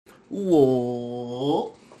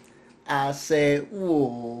Whoa. I said,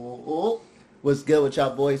 whoa. What's good with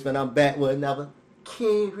y'all boys, man? I'm back with another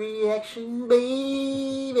Kidd Reaction,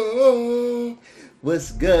 baby.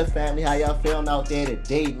 What's good, family? How y'all feeling out there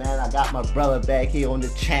today, man? I got my brother back here on the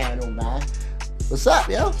channel, man. What's up,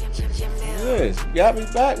 yo? Yes, you got me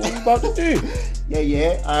back. What you about to do?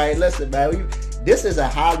 Yeah. All right, listen, man. This is a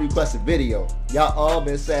high requested video. Y'all all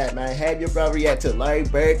been sad, man. Have your brother react to Larry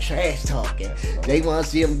Bird trash talking. They want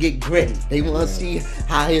to see him get gritty. They want to see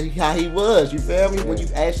how he was. You feel me? When you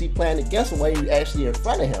actually playing against him, when you actually in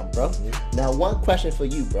front of him, bro. Now, one question for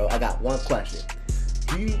you, bro. I got one question.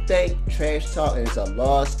 Do you think trash talking is a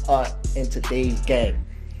lost art in today's game?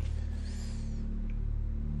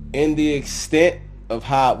 In the extent of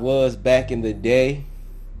how it was back in the day,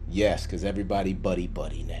 yes, because everybody buddy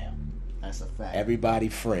now. That's a fact. Everybody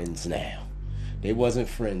friends now. They wasn't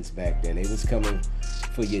friends back then. They was coming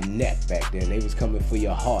for your neck back then. They was coming for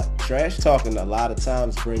your heart. Trash talking a lot of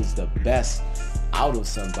times brings the best out of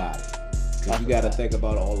somebody. Because you got to think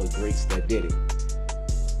about all the greats that did it.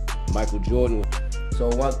 Michael Jordan. So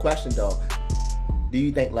one question though, do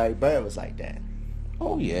you think Larry Bird was like that?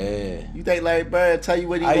 Oh yeah. You think Larry Bird tell you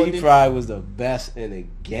what he gonna do? He probably was the best in the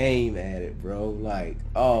game at it, bro. Like,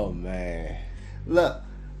 oh man. Look,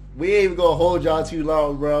 we ain't even gonna hold y'all too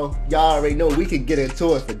long, bro. Y'all already know we can get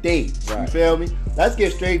into it for days. Right. You feel me? Let's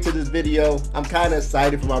get straight to this video. I'm kind of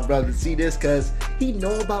excited for my brother to see this because he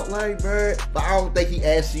know about Larry Bird, but I don't think he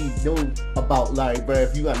actually know about Larry Bird,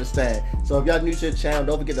 if you understand. So if y'all new to the channel,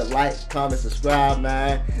 don't forget to like, comment, subscribe,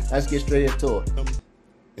 man. Let's get straight into it.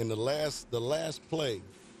 In the last play,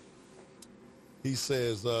 he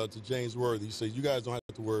says to James Worthy, he says, you guys don't have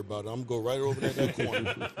to worry about it. I'm going to go right over there that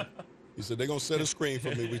corner. He said, they're going to set a screen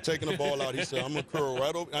for me. We're taking the ball out. He said, I'm going to curl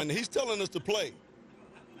right over. And he's telling us to play.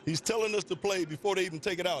 He's telling us to play before they even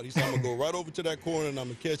take it out. He said, I'm going to go right over to that corner, and I'm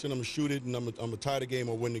going to catch it, and I'm going to shoot it, and I'm going to tie the game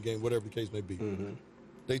or win the game, whatever the case may be.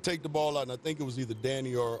 They take the ball out, and I think it was either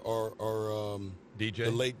Danny or DJ?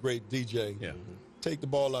 the late, great DJ. Yeah. Take the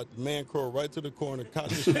ball out, the man curl right to the corner, caught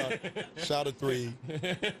the shot, shot a three,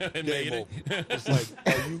 game over. It's like,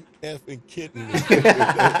 are you effing kidding me?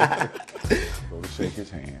 Go to shake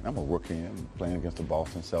his hand. I'm a rookie. I'm playing against the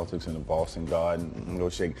Boston Celtics in the Boston Garden. I'm go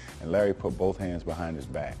shake. And Larry put both hands behind his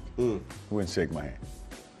back. He wouldn't shake my hand.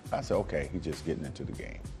 I said, okay, he's just getting into the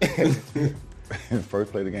game.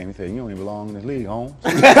 First play of the game, he said, you don't even belong in this league, Holmes.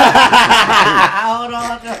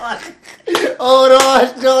 Hold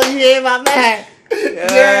on, Joe, you ain't my man.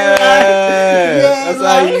 Yeah, that's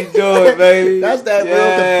how you do it, baby. That's that real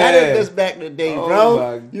competitiveness back in the day,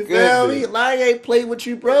 bro. You feel me? Larry ain't played with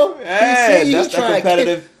you, bro. Yeah, that's the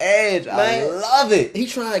competitive edge. I love it. He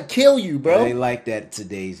trying to kill you, bro. It ain't like that in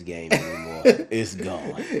today's game anymore. It's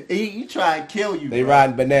gone. He trying to kill you, They bro.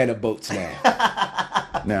 riding banana boats now.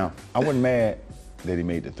 Now, I wasn't mad that he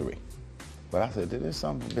made the three. But I said, there's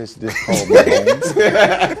something this called Mahomes.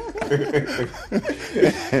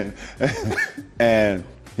 and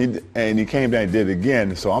he came down and did it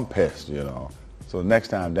again, so I'm pissed, you know. So next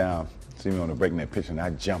time down, see me on the breakneck pitch, and I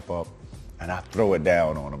jump up and I throw it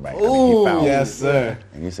down on him. Ooh, yes, sir.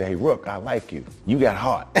 And he said, hey, Rook, I like you. You got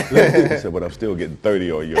heart. He said, but I'm still getting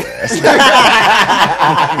 30 on your ass.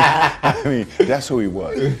 I mean, that's who he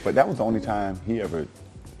was. But that was the only time he ever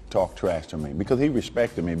talk trash to me because he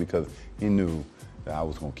respected me because he knew that I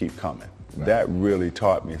was going to keep coming. Right. That really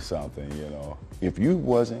taught me something, you know. If you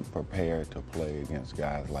wasn't prepared to play against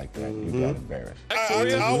guys like that, you got embarrassed.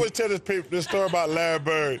 I always tell this story about Larry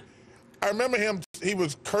Bird. I remember him, he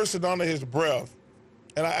was cursing under his breath.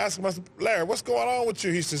 And I asked him, I said, Larry, what's going on with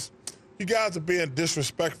you? He says, you guys are being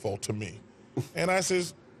disrespectful to me. And I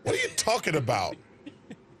says, what are you talking about?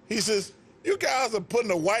 He says, you guys are putting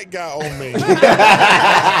a white guy on me.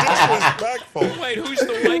 Disrespectful. Wait, who's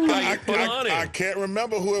the white guy you put on him? I can't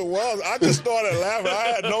remember who it was. I just started laughing.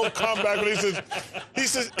 I had no comeback. But he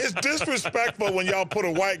says, it's disrespectful when y'all put a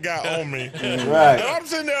white guy on me. Right. And I'm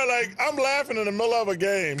sitting there like, I'm laughing in the middle of a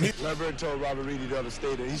game. Larry Bird told Robert Reed he ought to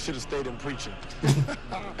stay there. He should have stayed in preaching.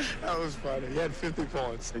 That was funny. He had 50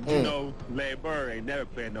 points. And you know, Larry Bird ain't never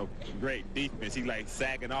playing no great defense. He like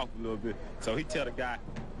sagging off a little bit. So he tell the guy,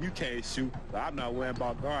 you can't shoot, so I'm not worrying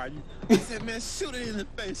about guard you. He said, man, shoot it in the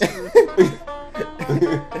face.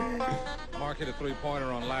 Mark hit a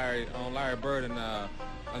three-pointer on Larry Bird and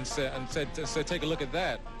said, take a look at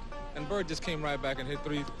that. And Bird just came right back and hit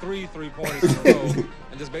three three-pointers in a row,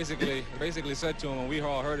 and just basically said to him, and we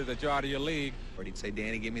all heard it, that you're out of your league. Or he'd say,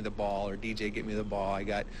 Danny, give me the ball, or DJ, give me the ball. I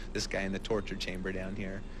got this guy in the torture chamber down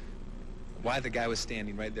here. Why the guy was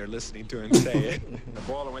standing right there listening to him say it. The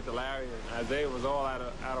ball went to Larry, and Isaiah was all out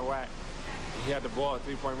of whack. He had the ball at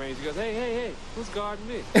three-point range. He goes, hey, who's guarding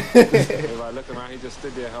me? Everybody looked around. He just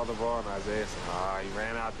stood there, held the ball, and Isaiah said, he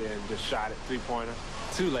ran out there and just shot it, three-pointer.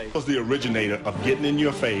 Too late. Was the originator of getting in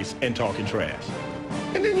your face and talking trash.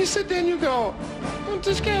 And then you sit there and you go, well,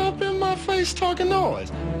 this guy up in my face talking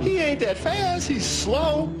noise. He ain't that fast, he's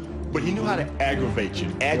slow, but he knew how to aggravate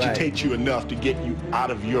you, agitate you enough to get you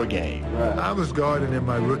out of your game. I was guarding in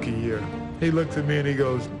my rookie year. He looked at me and he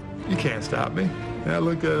goes, you can't stop me. And I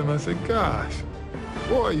looked at him and I said, gosh,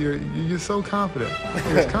 boy, you're so confident.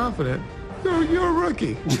 He was confident. You're a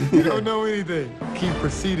rookie. You don't know anything. He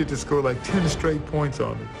proceeded to score like 10 straight points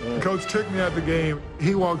on me. The coach took me out the game.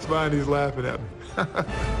 He walks by and he's laughing at me.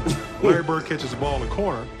 Larry Bird catches the ball in the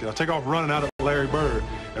corner. I take off running out of Larry Bird.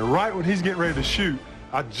 And right when he's getting ready to shoot,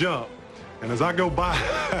 I jump. And as I go by,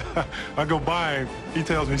 him, he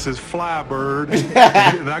tells me, he says, fly, Bird.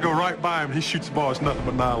 And I go right by him, he shoots the ball, it's nothing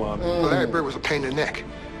but nylon. Larry Bird was a pain in the neck.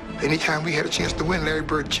 Anytime we had a chance to win, Larry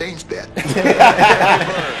Bird changed that.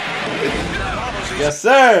 Yes,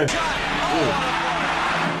 sir.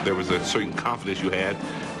 There was a certain confidence you had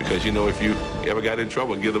because, you know, if you ever got in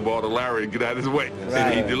trouble, give the ball to Larry and get out of his way.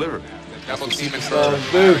 And he'd deliver. Double team and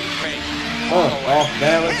off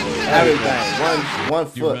balance, everything. One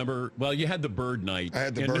foot. You remember? Well, you had the Bird night. I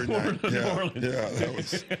had the Bird night. Yeah,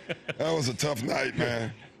 that was a tough night,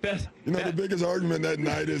 man. You know, the biggest argument that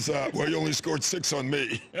night is, well, you only scored 6 on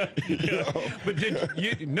me. But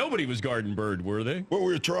nobody was guarding Bird, were they? Well,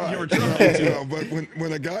 we were trying. You were trying to. But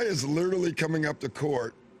when a guy is literally coming up the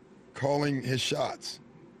court, calling his shots,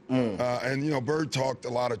 and, you know, Bird talked a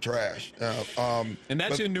lot of trash. And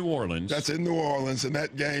that's in New Orleans. That's in New Orleans. And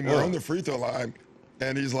that game, we're on the free throw line,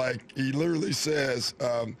 and he's like, he literally says,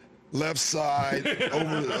 left side,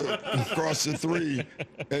 across the 3,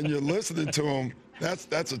 and you're listening to him.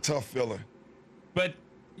 That's a tough feeling. But,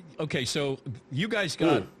 okay, so you guys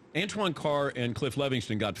got Antoine Carr and Cliff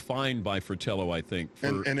Levingston got fined by Fratello, I think.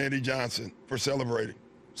 And Eddie Johnson for celebrating.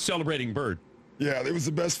 Celebrating Bird. Yeah, it was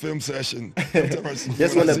the best film session.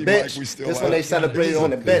 This one the bench. This one they celebrated on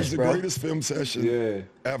the bench, bro. It was the greatest film session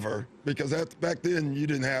ever because back then you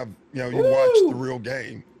didn't have, you know, you watched the real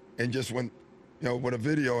game and just went, you know, with a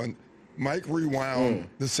video. And Mike rewound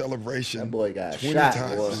the celebration. That boy got 20 shot.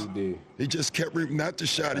 times. He just kept not the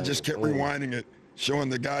shot. He just kept rewinding it, showing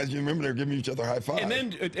the guys. You remember they're giving each other high five.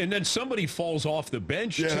 And then somebody falls off the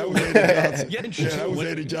bench. Yeah, too. That was Eddie Johnson. That was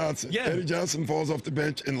Eddie Johnson. Yeah. Eddie Johnson falls off the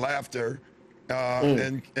bench in laughter.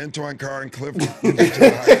 And Antoine Carr and Cliff give each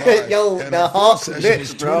other high five. Yo, and the Hawks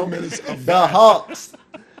bitch, bro. The Hawks.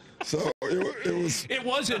 So it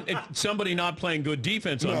wasn't somebody not playing good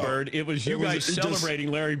defense on Bird. It was you guys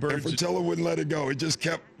celebrating Larry Bird. And Fratello wouldn't let it go. He just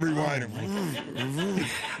kept rewinding.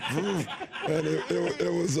 And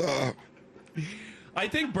it was. I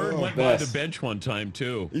think Bird went by the bench one time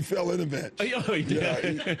too. He fell in the bench. Oh, he did. Yeah,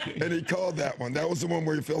 and he called that one. That was the one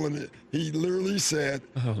where he fell in it. He literally said,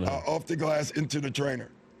 "Off the glass into the trainer."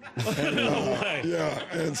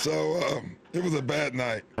 And so it was a bad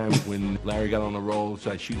night. When Larry got on the roll,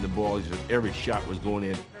 started shooting the ball, he said every shot was going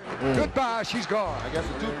in. Goodbye, she's gone. I guess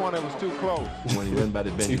the 2-pointer was too close. When he ran by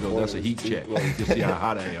the bench, he goes, that's a heat check. To see how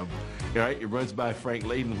hot I am. All right, it runs by Frank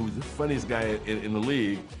Layden, who's the funniest guy in the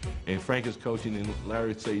league. And Frank is coaching, and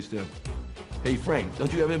Larry says to him, hey, Frank,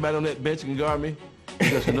 don't you have anybody on that bench that can guard me? He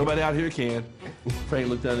goes, nobody out here can. Frank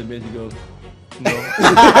looked down at the bench and goes, no.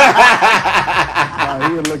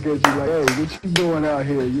 He'll look at you like, hey, what you doing out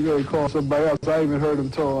here? You gotta call somebody else. I even heard him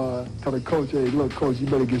tell the coach, hey, look, coach, you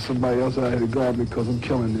better get somebody else out here to guard me because I'm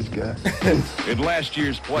killing this guy. In last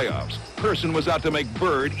year's playoffs, Person was out to make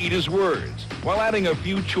Bird eat his words while adding a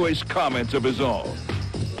few choice comments of his own.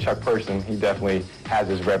 Chuck Person, he definitely has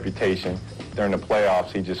his reputation. During the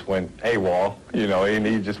playoffs, he just went AWOL, you know, and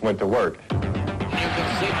he just went to work.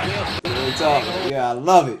 Yeah, I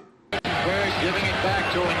love it. Bird giving it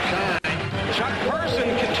back to him. Chuck Person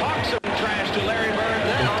can talk some trash to Larry Bird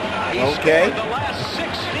now. He scored the last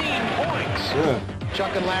 16 points. Yeah.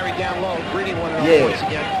 Chuck and Larry down low. Greedy one of those points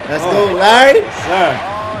again. Let's go, Larry. Sir.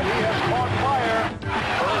 He has caught fire.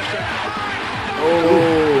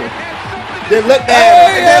 Oh. Then look at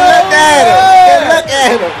him. Then look at him. Then look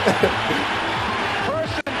at him.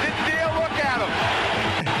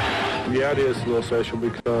 Yeah, it is a little special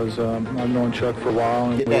because I've known Chuck for a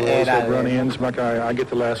while, and we always have run-ins. I get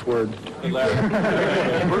the last word.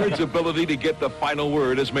 Bird's ability to get the final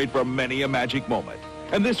word has made for many a magic moment.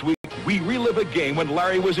 And this week, we relive a game when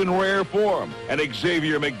Larry was in rare form, and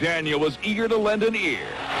Xavier McDaniel was eager to lend an ear.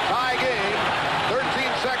 Tie game, 13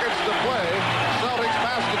 seconds to play. Celtics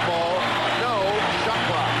basketball, no shot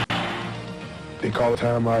clock. They called the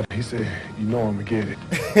timeout. He said, you know I'm going to get it.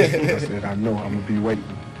 I said, I know, I'm going to be waiting.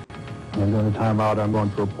 And during the timeout, I'm going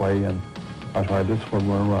through a play, and I try, this is what we're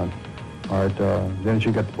going to run. All right, then as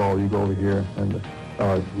you get the ball, you go over here and you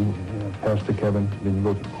pass to Kevin, then you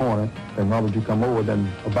go to the corner. Then Robert, you come over.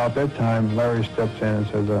 Then about that time, Larry steps in and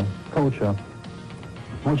says, Coach, why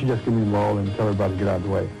don't you just give me the ball and tell everybody to get out of the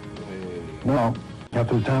way. Now,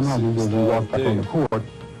 after the timeout, he walks back on the court.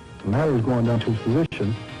 Larry's going down to his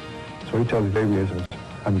position, so he tells Xavier, says,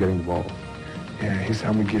 I'm getting the ball. Yeah, he said,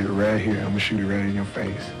 I'm going to get it right here. I'm going to shoot it right in your face.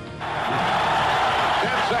 10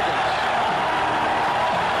 seconds.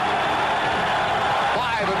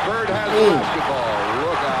 5, and Bird has the basketball.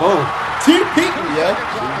 Look out. Boom. 2 people, yeah.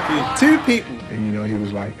 2 people. And, you know, he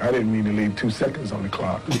was like, I didn't mean to leave 2 seconds on the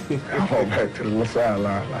clock. I walked back to the left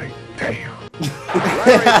sideline like, damn.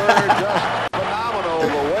 Larry Bird just phenomenal the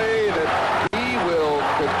way that he will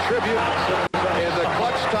contribute in the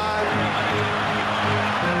clutch time.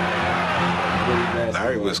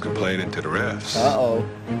 Larry was complaining to the refs. Uh-oh.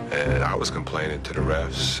 And I was complaining to the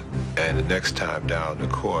refs. And the next time down the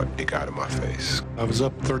court, it got in my face. I was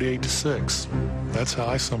up 38-6. That's how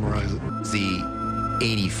I summarize it. The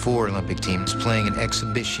 84 Olympic team is playing an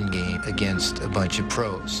exhibition game against a bunch of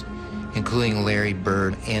pros, including Larry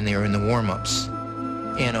Bird, and they were in the warm-ups.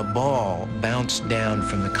 And a ball bounced down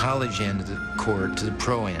from the college end of the court to the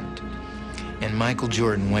pro end. And Michael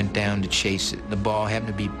Jordan went down to chase it. The ball happened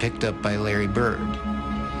to be picked up by Larry Bird.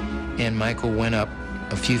 And Michael went up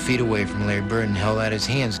a few feet away from Larry Bird and held out his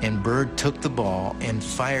hands. And Bird took the ball and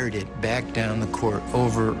fired it back down the court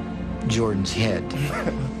over Jordan's head,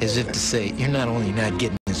 as if to say, you're not only not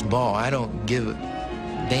getting this ball, I don't give a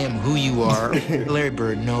damn who you are. Larry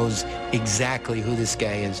Bird knows exactly who this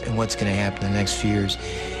guy is and what's going to happen in the next few years.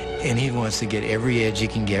 And he wants to get every edge he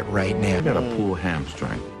can get right now. I got a pulled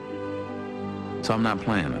hamstring, so I'm not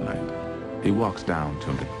playing tonight. He walks down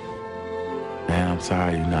to me. Man, I'm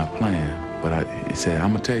sorry you're not playing. But he said,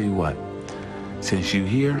 I'm going to tell you what. Since you're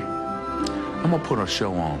here, I'm going to put a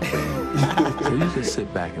show on for you. So you just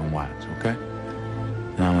sit back and watch, okay?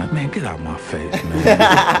 And I'm like, man, get out my face, man.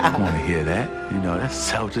 I want to hear that. You know,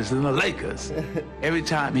 that's Celtics and the Lakers. Every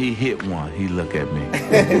time he hit one, he look at me.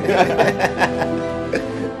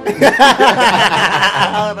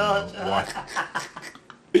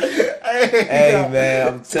 Hey, man,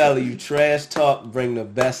 I'm telling you, trash talk bring the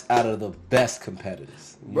best out of the best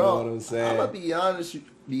competitors. You know what I'm saying? I'm gonna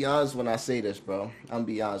be honest when I say this, bro. I'm gonna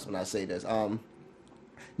be honest when I say this.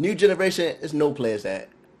 New generation, there's no players that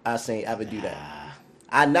I seen ever do that.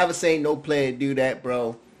 I never seen no player do that,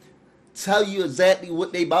 bro. Tell you exactly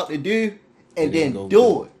what they about to do and then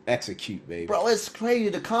do it. Execute, baby. Bro, it's crazy.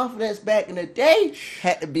 The confidence back in the day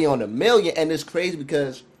had to be on a million, and it's crazy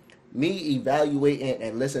because me evaluating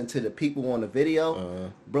and listening to the people on the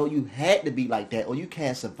video, bro, you had to be like that or you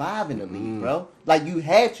can't survive in the league, bro. Like, you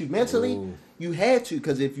had to mentally. You had to,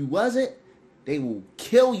 because if you wasn't, they will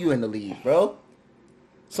kill you in the league, bro.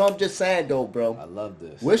 So I'm just saying, though, bro. I love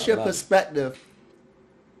this. What's your perspective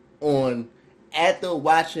on, after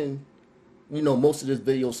watching, you know, most of this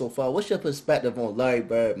video so far, what's your perspective on Larry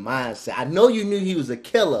Bird mindset? I know you knew he was a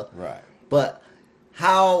killer. Right. But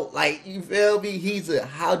how, like, you feel me?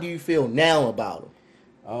 How do you feel now about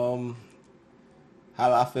him? How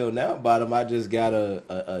do I feel now about him? I just got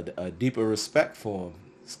a deeper respect for him.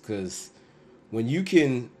 Because when you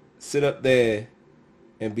can sit up there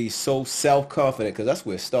and be so self-confident, because that's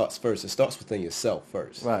where it starts first. It starts within yourself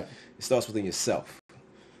first. Right. It starts within yourself.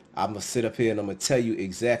 I'm going to sit up here and I'm going to tell you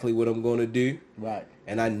exactly what I'm going to do. Right.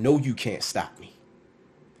 And I know you can't stop me.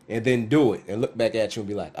 And then do it and look back at you and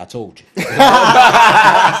be like, I told you.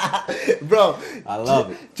 Bro, I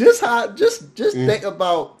love it. Just think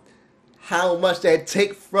about how much that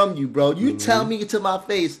take from you, bro. You tell me to my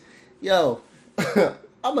face, yo,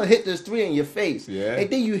 I'm going to hit this 3 in your face. Yeah. And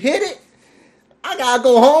then you hit it. I gotta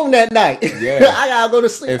go home that night. Yeah. I gotta go to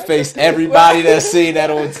sleep. And face everybody that's seen that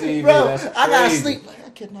on TV. Bro, that's crazy. I gotta sleep. Like, I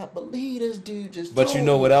cannot believe this dude just But you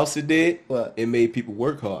know what else it did? What? It made people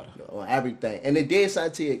work harder. On everything. And it did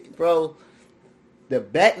something to you, bro. The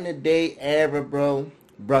back in the day era, bro,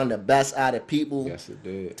 brought the best out of people. Yes, it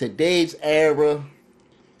did. Today's era,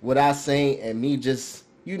 what I seen, and me just,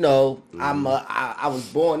 you know, I was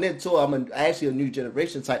born into it. I'm actually a new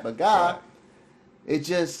generation type of guy. Right. It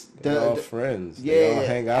just they're all friends. Yeah, they all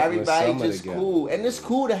hang out everybody with just cool, and it's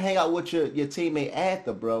cool to hang out with your teammate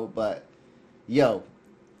after, bro. But yo,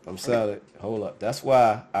 I'm sorry. Hold up. That's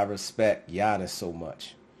why I respect Giannis so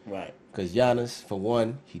much. Right. Because Giannis, for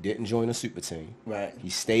one, he didn't join a super team. Right.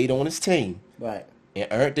 He stayed on his team. Right. And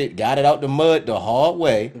earned it, got it out the mud the hard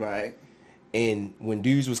way. Right. And when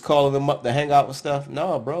dudes was calling them up to hang out with stuff,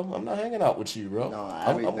 no, bro, I'm not hanging out with you, bro. No,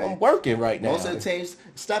 I'm working right now. Most of the teams,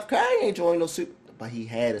 Steph Curry ain't joined no super. but he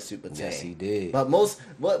had a super team. Yes, he did. But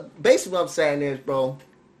basically what I'm saying is, bro,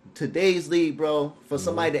 today's league, bro, for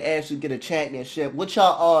somebody to actually get a championship, what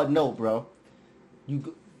y'all all know, bro,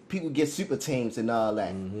 people get super teams and all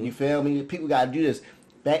that. You feel me? People got to do this.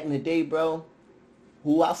 Back in the day, bro,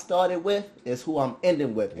 who I started with is who I'm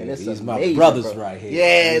ending with. And it's amazing, my brothers bro. right here.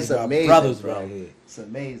 Yeah, it's amazing, brothers bro. right here. It's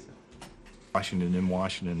amazing. Washington in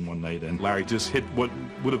Washington one night, and Larry just hit what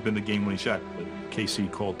would have been the game-winning shot, but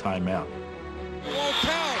KC called timeout. It won't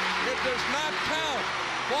count. It does not count.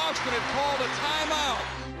 Boston had called a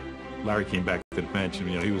timeout. Larry came back to the bench, and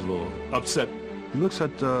he was a little upset. He looks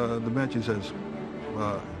at the bench and says,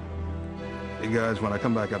 hey guys, when I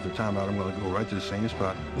come back after timeout, I'm going to go right to the same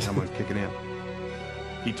spot, and I'm going to kick it in.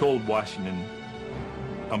 He told Washington,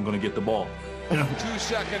 I'm going to get the ball. 2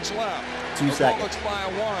 seconds left. 2 seconds. Bullets by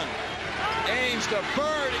 1. Aims to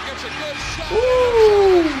Bird. He gets a good shot.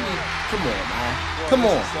 Ooh. Come on, man. Come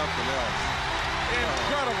on. Something else.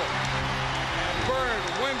 Incredible. And Bird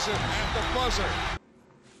wins it at the buzzer.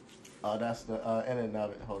 Oh, that's the ending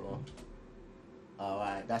of it. Hold on. All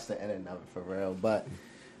right, that's the ending of it for real. But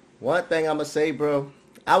one thing I'm going to say, bro,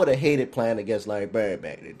 I would have hated playing against Larry Bird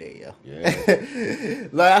back in the day, yo. Yeah.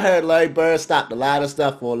 Like, I heard Larry Bird stopped a lot of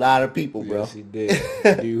stuff for a lot of people, bro. Yes, he did.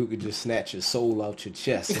 Dude who could just snatch your soul out your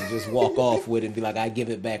chest and just walk off with it and be like, I give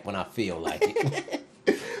it back when I feel like it.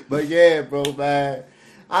 But yeah, bro, man.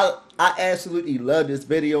 I absolutely love this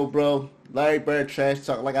video, bro. Larry Bird trash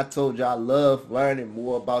talk. Like I told you, I love learning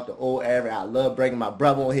more about the old era. I love bringing my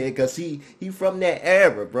brother on here because he from that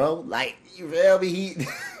era, bro. Like, you feel me?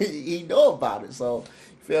 He know about it. So,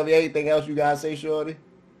 you feel me? Anything else you guys say, Shorty?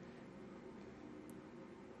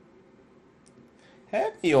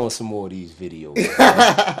 Have me on some more of these videos.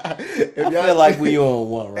 I feel like we on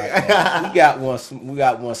one right now. We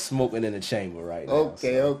got one smoking in the chamber right now.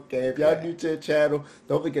 Okay. If y'all new to the channel,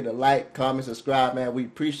 don't forget to like, comment, subscribe, man. We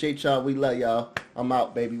appreciate y'all. We love y'all. I'm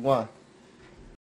out, baby. 1.